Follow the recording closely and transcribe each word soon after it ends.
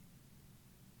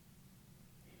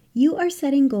You are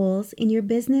setting goals in your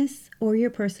business or your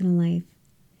personal life.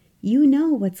 You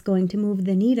know what's going to move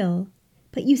the needle,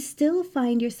 but you still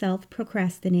find yourself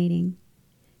procrastinating.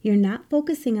 You're not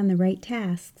focusing on the right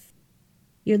tasks.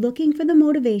 You're looking for the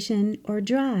motivation or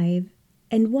drive,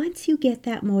 and once you get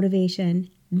that motivation,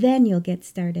 then you'll get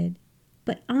started.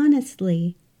 But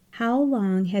honestly, how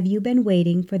long have you been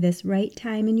waiting for this right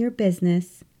time in your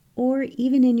business or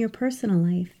even in your personal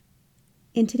life?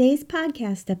 In today's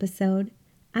podcast episode,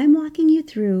 I'm walking you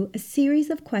through a series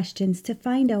of questions to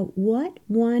find out what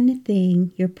one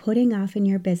thing you're putting off in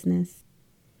your business.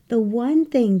 The one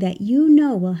thing that you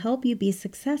know will help you be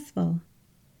successful.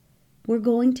 We're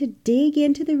going to dig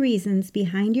into the reasons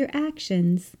behind your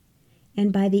actions,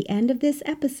 and by the end of this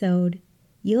episode,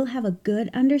 you'll have a good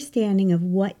understanding of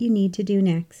what you need to do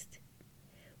next.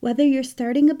 Whether you're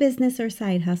starting a business or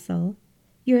side hustle,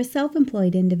 you're a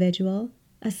self-employed individual,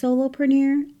 a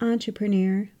solopreneur,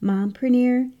 entrepreneur,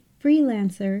 mompreneur,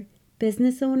 freelancer,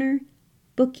 business owner,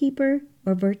 bookkeeper,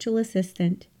 or virtual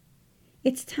assistant.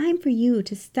 It's time for you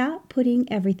to stop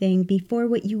putting everything before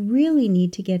what you really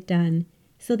need to get done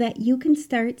so that you can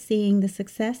start seeing the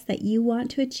success that you want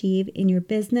to achieve in your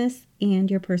business and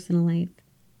your personal life.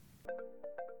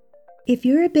 If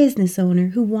you're a business owner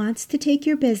who wants to take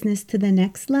your business to the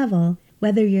next level,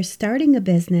 whether you're starting a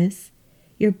business,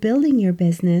 you're building your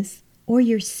business, or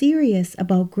you're serious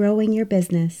about growing your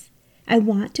business, I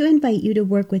want to invite you to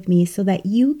work with me so that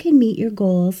you can meet your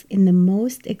goals in the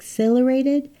most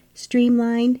accelerated,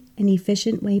 streamlined, and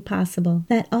efficient way possible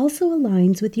that also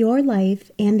aligns with your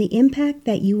life and the impact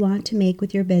that you want to make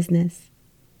with your business.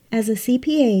 As a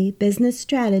CPA, business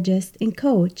strategist, and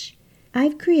coach,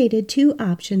 I've created 2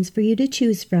 options for you to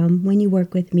choose from when you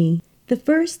work with me. The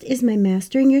first is my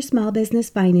Mastering Your Small Business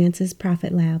Finances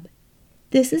Profit Lab.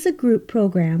 This is a group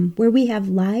program where we have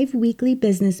live weekly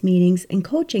business meetings and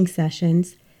coaching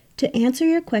sessions to answer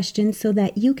your questions so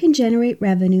that you can generate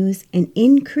revenues and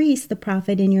increase the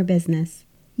profit in your business.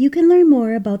 You can learn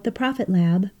more about the Profit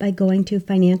Lab by going to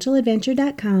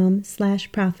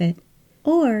financialadventure.com/profit.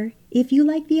 Or, if you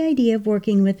like the idea of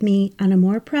working with me on a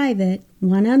more private,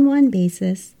 one-on-one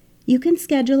basis, you can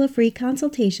schedule a free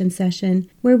consultation session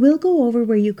where we'll go over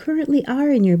where you currently are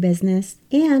in your business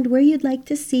and where you'd like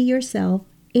to see yourself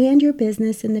and your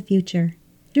business in the future.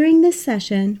 During this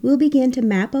session, we'll begin to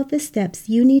map out the steps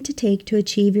you need to take to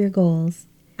achieve your goals.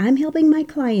 I'm helping my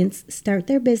clients start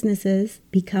their businesses,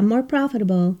 become more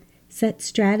profitable, set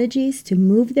strategies to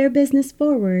move their business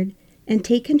forward, and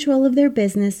take control of their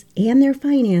business and their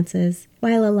finances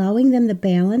while allowing them the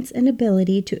balance and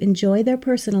ability to enjoy their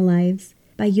personal lives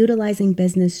by utilizing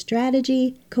business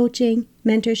strategy, coaching,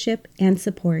 mentorship, and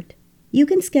support. You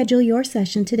can schedule your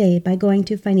session today by going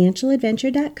to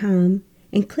financialadventure.com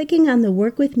and clicking on the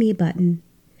Work With Me button.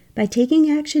 By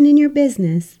taking action in your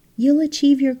business, you'll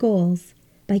achieve your goals.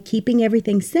 By keeping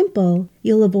everything simple,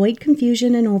 you'll avoid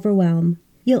confusion and overwhelm.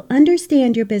 You'll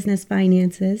understand your business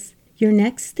finances, your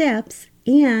next steps,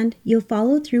 and you'll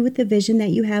follow through with the vision that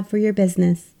you have for your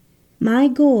business. My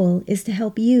goal is to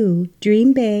help you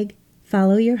dream big,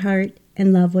 follow your heart,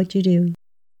 and love what you do.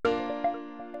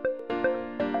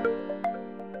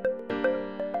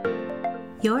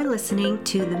 You're listening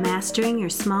to the Mastering Your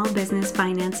Small Business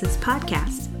Finances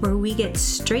podcast, where we get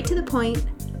straight to the point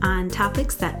on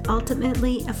topics that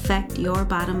ultimately affect your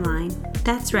bottom line.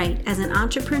 That's right, as an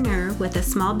entrepreneur with a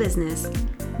small business,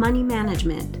 money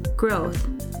management, growth,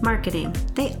 marketing,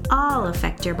 they all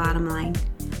affect your bottom line.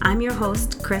 I'm your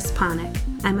host, Chris Ponick.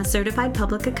 I'm a certified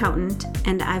public accountant,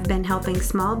 and I've been helping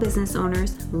small business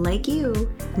owners like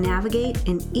you navigate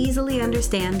and easily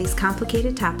understand these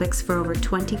complicated topics for over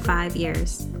 25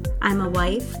 years. I'm a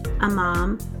wife, a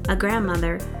mom, a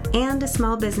grandmother, and a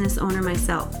small business owner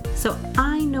myself, so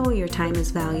I know your time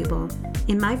is valuable.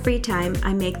 In my free time,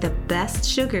 I make the best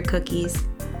sugar cookies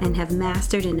and have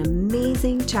mastered an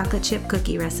amazing chocolate chip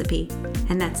cookie recipe.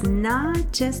 And that's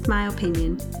not just my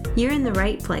opinion. You're in the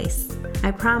right place. I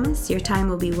promise your time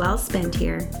will be well spent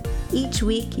here. Each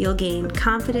week, you'll gain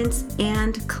confidence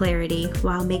and clarity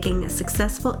while making a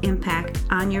successful impact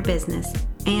on your business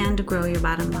and grow your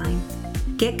bottom line.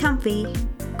 Get comfy,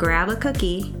 grab a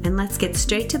cookie, and let's get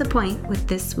straight to the point with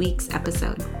this week's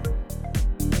episode.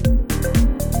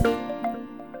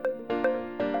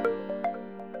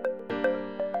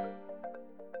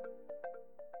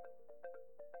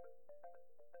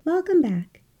 Welcome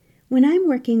back. When I'm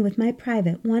working with my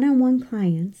private one-on-one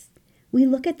clients, we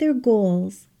look at their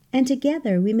goals, and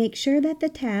together we make sure that the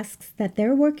tasks that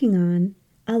they're working on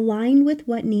align with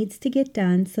what needs to get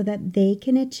done so that they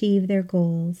can achieve their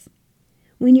goals.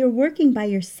 When you're working by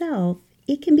yourself,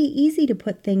 it can be easy to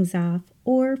put things off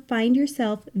or find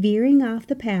yourself veering off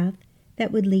the path that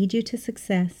would lead you to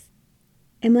success.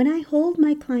 And when I hold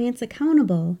my clients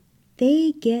accountable,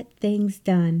 they get things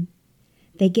done.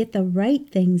 They get the right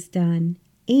things done,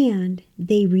 and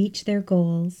they reach their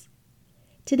goals.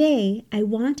 Today, I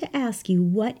want to ask you,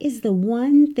 what is the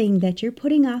one thing that you're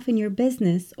putting off in your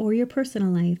business or your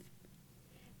personal life?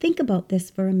 Think about this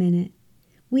for a minute.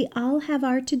 We all have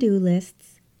our to-do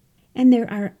lists, and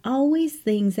there are always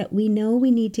things that we know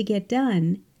we need to get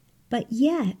done, but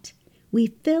yet we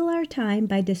fill our time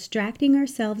by distracting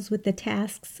ourselves with the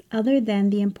tasks other than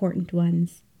the important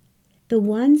ones, the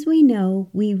ones we know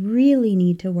we really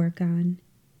need to work on.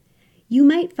 You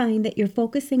might find that you're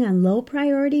focusing on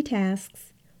low-priority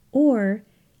tasks, or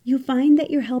you find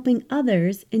that you're helping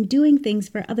others and doing things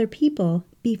for other people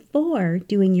before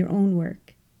doing your own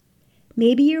work.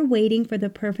 Maybe you're waiting for the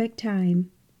perfect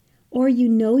time, or you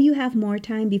know you have more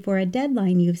time before a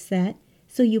deadline you've set,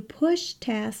 so you push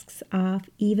tasks off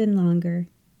even longer.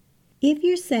 If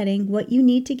you're setting what you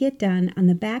need to get done on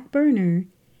the back burner,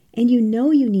 and you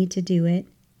know you need to do it,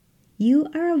 you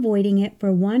are avoiding it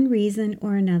for one reason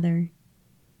or another.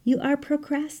 You are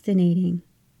procrastinating.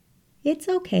 It's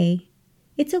okay.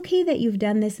 It's okay that you've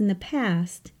done this in the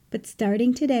past, but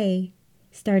starting today,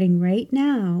 starting right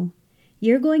now,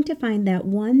 you're going to find that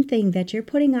one thing that you're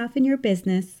putting off in your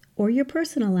business or your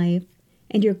personal life,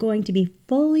 and you're going to be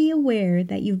fully aware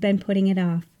that you've been putting it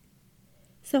off.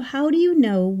 So how do you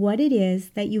know what it is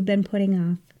that you've been putting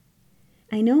off?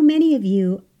 I know many of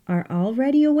you are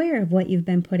already aware of what you've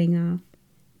been putting off,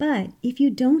 but if you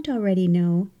don't already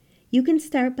know, you can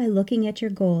start by looking at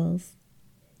your goals.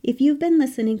 If you've been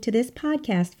listening to this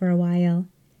podcast for a while,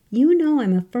 you know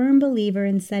I'm a firm believer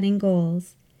in setting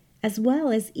goals, as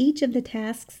well as each of the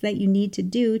tasks that you need to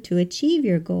do to achieve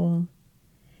your goal.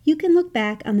 You can look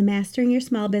back on the Mastering Your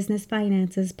Small Business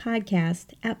Finances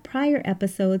podcast at prior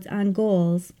episodes on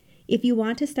goals if you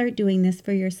want to start doing this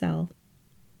for yourself.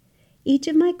 Each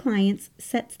of my clients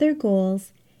sets their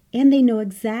goals, and they know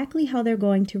exactly how they're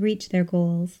going to reach their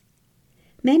goals.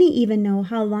 Many even know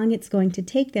how long it's going to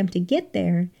take them to get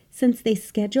there, since they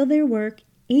schedule their work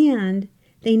and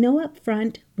they know up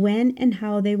front when and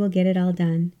how they will get it all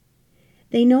done.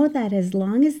 They know that as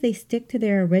long as they stick to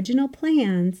their original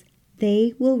plans,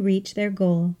 they will reach their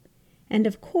goal. And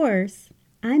of course,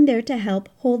 I'm there to help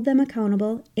hold them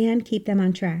accountable and keep them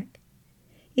on track.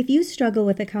 If you struggle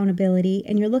with accountability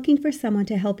and you're looking for someone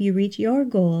to help you reach your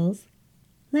goals,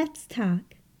 let's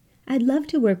talk. I'd love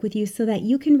to work with you so that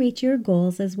you can reach your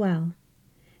goals as well.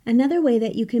 Another way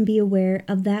that you can be aware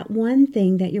of that one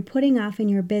thing that you're putting off in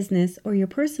your business or your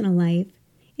personal life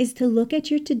is to look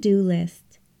at your to-do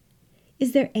list.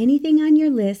 Is there anything on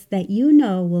your list that you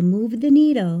know will move the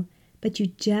needle, but you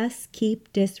just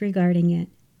keep disregarding it?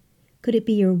 Could it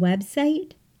be your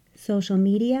website, social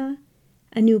media,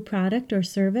 a new product or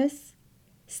service,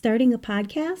 starting a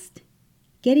podcast,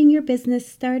 getting your business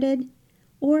started,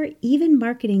 or even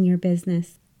marketing your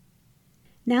business?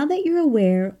 Now that you're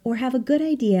aware or have a good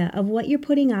idea of what you're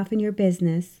putting off in your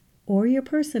business or your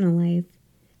personal life,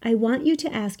 I want you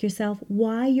to ask yourself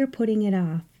why you're putting it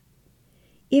off.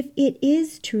 If it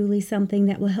is truly something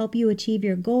that will help you achieve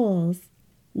your goals,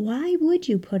 why would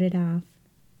you put it off?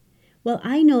 Well,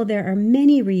 I know there are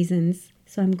many reasons,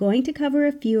 so I'm going to cover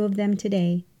a few of them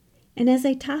today. And as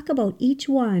I talk about each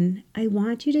one, I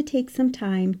want you to take some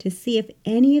time to see if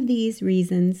any of these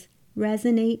reasons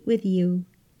resonate with you.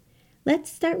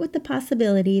 Let's start with the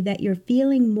possibility that you're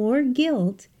feeling more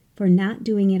guilt for not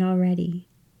doing it already.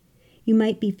 You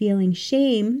might be feeling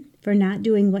shame for not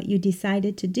doing what you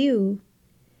decided to do.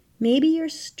 Maybe you're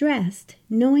stressed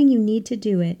knowing you need to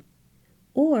do it,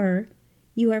 or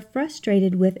you are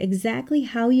frustrated with exactly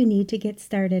how you need to get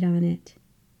started on it.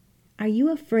 Are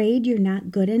you afraid you're not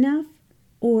good enough,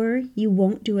 or you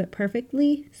won't do it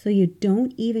perfectly, so you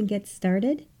don't even get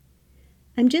started?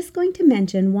 I'm just going to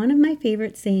mention one of my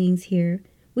favorite sayings here,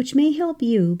 which may help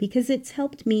you because it's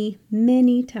helped me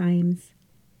many times.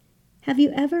 Have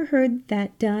you ever heard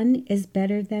that done is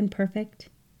better than perfect?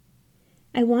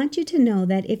 I want you to know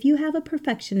that if you have a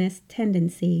perfectionist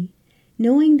tendency,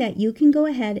 knowing that you can go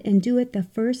ahead and do it the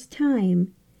first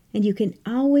time, and you can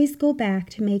always go back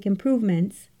to make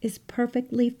improvements, is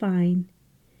perfectly fine.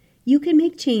 You can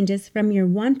make changes from your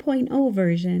 1.0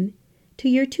 version to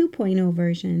your 2.0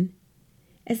 version.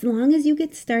 As long as you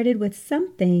get started with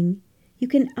something, you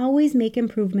can always make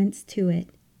improvements to it.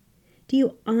 Do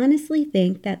you honestly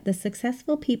think that the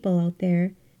successful people out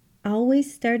there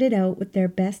always started out with their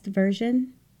best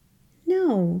version?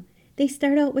 No, they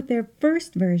start out with their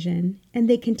first version and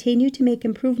they continue to make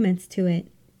improvements to it.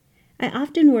 I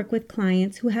often work with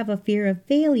clients who have a fear of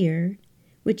failure,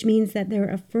 which means that they're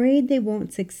afraid they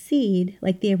won't succeed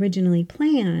like they originally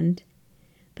planned.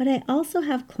 But I also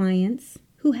have clients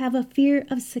who have a fear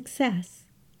of success.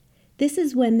 This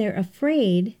is when they're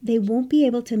afraid they won't be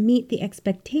able to meet the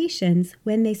expectations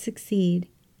when they succeed.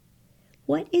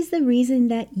 What is the reason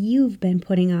that you've been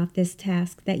putting off this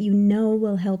task that you know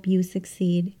will help you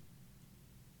succeed?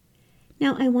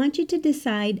 Now, I want you to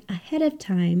decide ahead of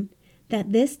time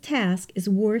that this task is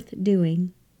worth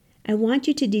doing. I want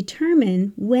you to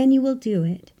determine when you will do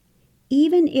it,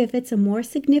 even if it's a more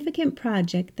significant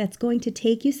project that's going to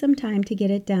take you some time to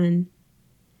get it done.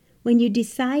 When you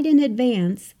decide in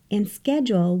advance and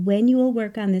schedule when you will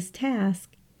work on this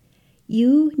task,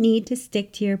 you need to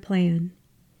stick to your plan.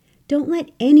 Don't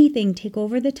let anything take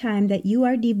over the time that you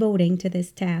are devoting to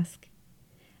this task.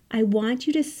 I want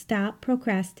you to stop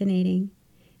procrastinating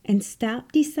and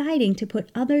stop deciding to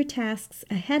put other tasks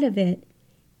ahead of it,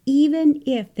 even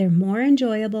if they're more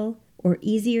enjoyable or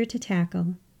easier to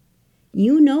tackle.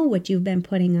 You know what you've been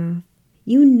putting off.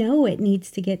 You know it needs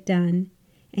to get done,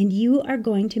 and you are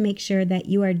going to make sure that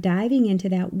you are diving into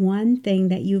that one thing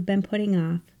that you've been putting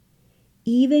off,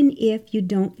 even if you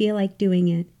don't feel like doing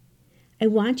it. I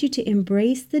want you to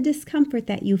embrace the discomfort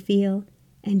that you feel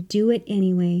and do it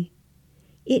anyway.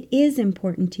 It is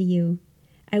important to you.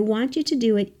 I want you to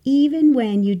do it even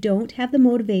when you don't have the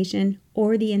motivation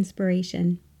or the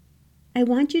inspiration. I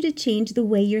want you to change the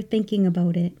way you're thinking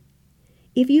about it.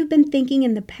 If you've been thinking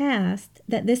in the past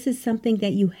that this is something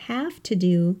that you have to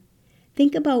do,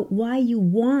 think about why you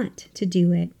want to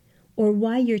do it or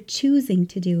why you're choosing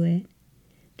to do it.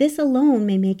 This alone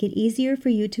may make it easier for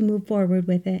you to move forward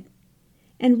with it.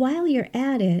 And while you're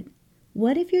at it,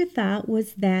 what if your thought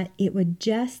was that it would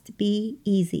just be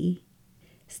easy?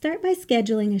 Start by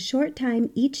scheduling a short time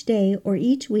each day or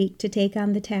each week to take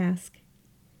on the task.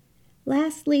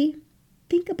 Lastly,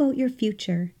 think about your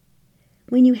future.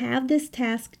 When you have this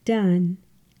task done,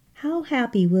 how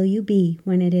happy will you be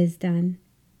when it is done?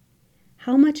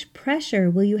 How much pressure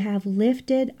will you have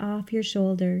lifted off your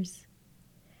shoulders?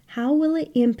 How will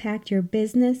it impact your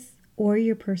business or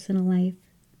your personal life?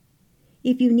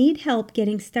 If you need help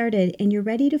getting started and you're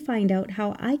ready to find out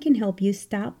how I can help you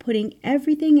stop putting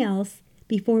everything else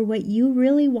before what you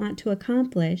really want to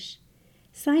accomplish,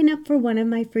 sign up for one of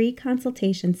my free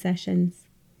consultation sessions.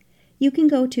 You can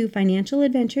go to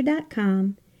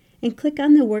financialadventure.com and click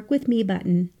on the Work With Me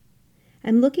button.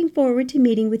 I'm looking forward to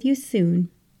meeting with you soon.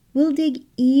 We'll dig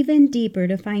even deeper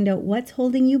to find out what's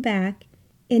holding you back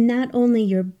in not only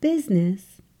your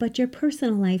business, but your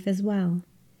personal life as well.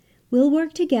 We'll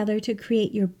work together to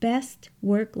create your best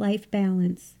work-life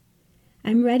balance.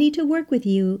 I'm ready to work with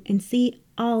you and see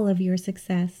all of your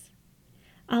success.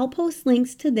 I'll post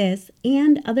links to this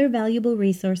and other valuable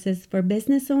resources for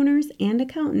business owners and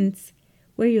accountants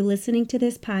where you're listening to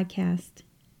this podcast.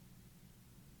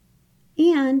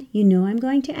 And you know I'm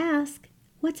going to ask,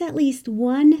 what's at least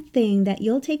one thing that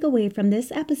you'll take away from this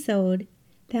episode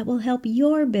that will help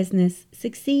your business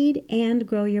succeed and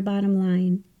grow your bottom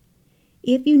line?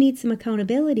 If you need some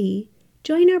accountability,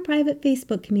 join our private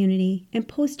Facebook community and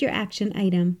post your action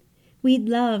item. We'd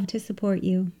love to support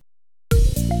you.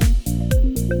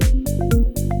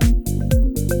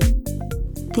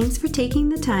 Thanks for taking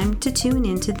the time to tune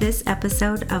into this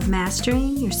episode of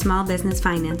Mastering Your Small Business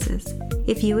Finances.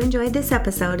 If you enjoyed this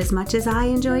episode as much as I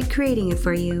enjoyed creating it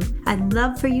for you, I'd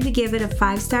love for you to give it a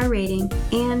 5-star rating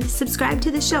and subscribe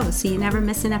to the show so you never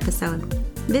miss an episode.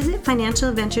 Visit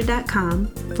financialadventure.com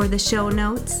for the show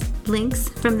notes, links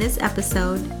from this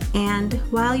episode, and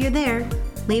while you're there,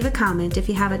 leave a comment if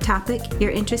you have a topic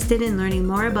you're interested in learning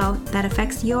more about that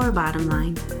affects your bottom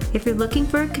line. If you're looking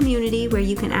for a community where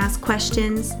you can ask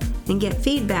questions and get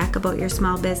feedback about your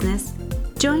small business,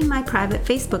 join my private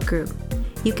Facebook group.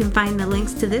 You can find the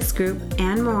links to this group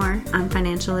and more on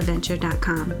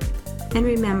financialadventure.com. And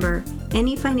remember,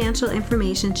 any financial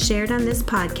information shared on this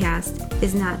podcast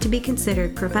is not to be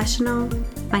considered professional,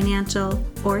 financial,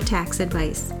 or tax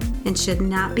advice and should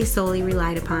not be solely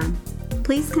relied upon.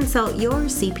 Please consult your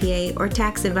CPA or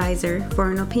tax advisor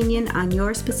for an opinion on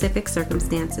your specific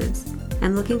circumstances.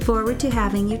 I'm looking forward to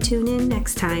having you tune in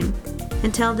next time.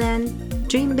 Until then,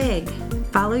 dream big,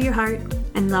 follow your heart,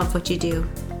 and love what you do.